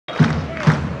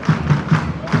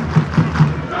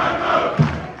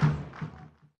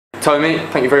Tomi,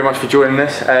 thank you very much for joining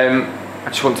us. I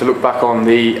just want to look back on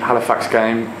the Halifax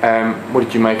game. What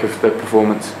did you make of the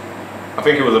performance? I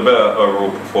think it was a better overall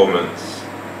performance.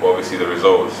 Well, obviously the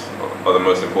results are the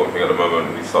most important thing at the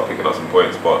moment. We start picking up some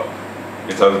points, but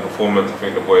in terms of performance, I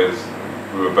think the boys,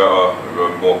 we were better, we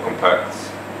were more compact.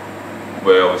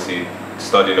 We're obviously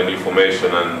studying a new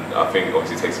formation, and I think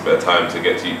obviously it takes a bit of time to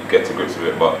get to grips with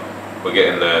it, but we're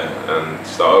getting there, and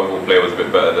our overall play was a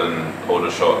bit better than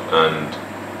Aldershot, and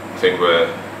I think we're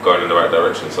going in the right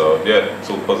direction. So yeah, it's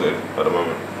all positive at the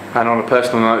moment. And on a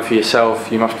personal note for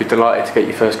yourself, you must be delighted to get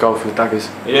your first goal for the Daggers.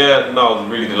 Yeah, no, I was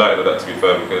really delighted with that, to be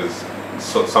fair, because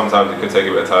sometimes it could take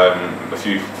a bit of time,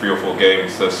 three or four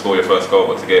games to score your first goal,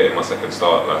 but to get it in my second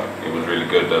start, like, it was really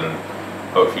good, and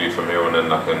hopefully from here on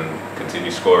in I can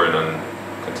continue scoring and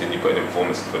continue putting in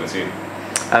performances for the team.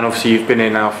 And obviously you've been here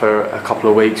now for a couple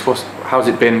of weeks. How's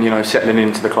it been, settling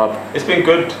into the club? It's been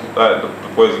good. Like,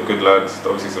 the boys are good lads.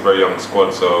 Obviously it's a very young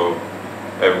squad, so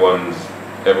everyone's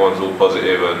all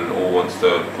positive and all wants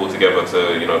to pull together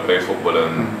to play football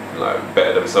and like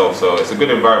better themselves. So it's a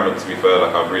good environment, to be fair.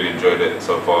 Like, I've really enjoyed it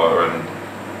so far,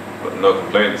 and no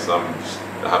complaints. I'm just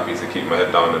happy to keep my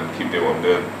head down and keep doing what I'm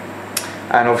doing.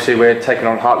 And obviously we're taking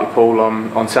on Hartlepool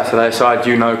on Saturday, a side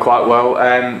you know quite well.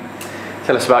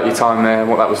 Tell us about your time there and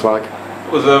what that was like.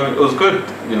 It was good.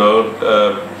 It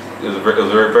was a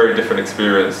very, very different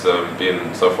experience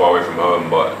being so far away from home.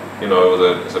 But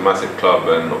it's a massive club,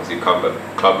 and obviously a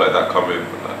club like that comes with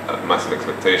a massive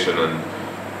expectation. And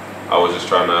I was just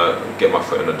trying to get my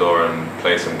foot in the door and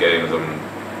play some games, and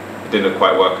it didn't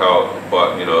quite work out.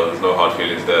 But there's no hard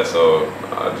feelings there. So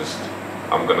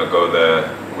I'm gonna go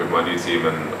there with my new team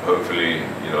and hopefully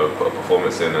put a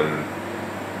performance in and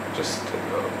just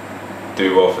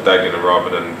do well for Daggers, rather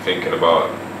than thinking about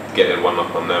getting one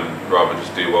up on them. Rather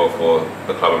just do well for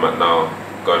the club I'm at now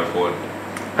going forward.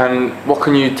 And what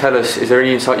can you tell us? Is there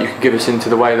any insight you can give us into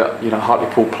the way that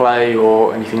Hartlepool play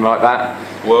or anything like that?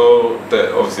 Well,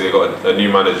 obviously they've got a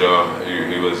new manager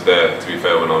who was there, to be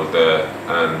fair, when I was there,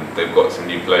 and they've got some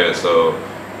new players, so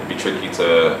it'd be tricky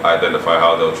to identify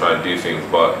how they'll try and do things.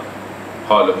 But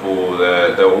Hartlepool,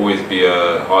 there'll always be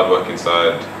a hard-working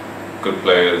side, good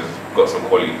players, got some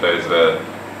quality players there.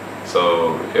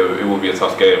 So it will be a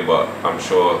tough game, but I'm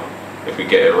sure if we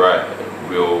get it right,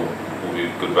 we'll be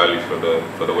good value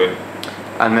for the win.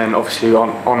 And then obviously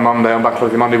on Monday, on Back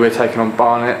Closing Monday, we're taking on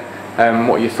Barnet.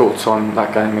 What are your thoughts on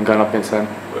that game and going up against them?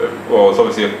 Well, it's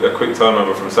obviously a quick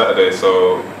turnover from Saturday,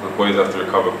 so the boys have to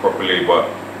recover properly. But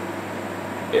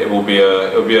it will be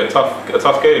a tough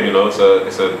game.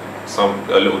 It's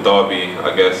a little derby,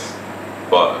 I guess.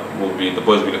 But the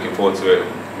boys will be looking forward to it.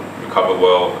 Recover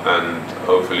well, and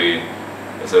hopefully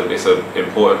it's an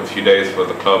important few days for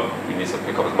the club. We need to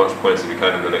pick up as much points as we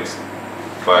can in the next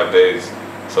 5 days.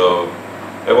 So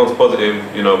everyone's positive.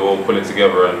 We're all pulling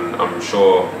together, and I'm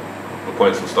sure the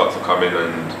points will start to come in,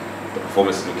 and the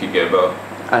performances will keep getting better.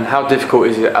 And how difficult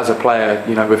is it as a player,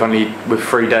 with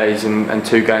 3 days and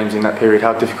 2 games in that period?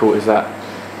 How difficult is that?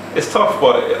 It's tough,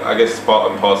 but I guess it's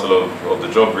part and parcel of the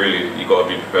job, really. You've got to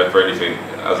be prepared for anything.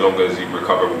 As long as you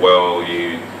recover well,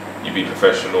 you be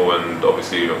professional, and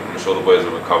obviously I'm sure the boys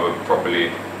will recover properly,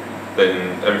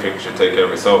 then everything should take care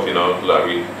of itself. Like,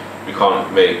 we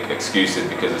can't make excuses,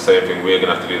 because the same thing we're going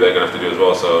to have to do, they're going to have to do as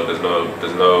well. So there's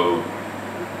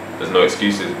no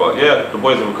excuses. But yeah, the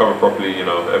boys will recover properly.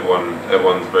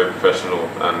 Everyone's very professional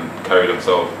and carry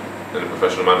themselves in a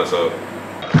professional manner. So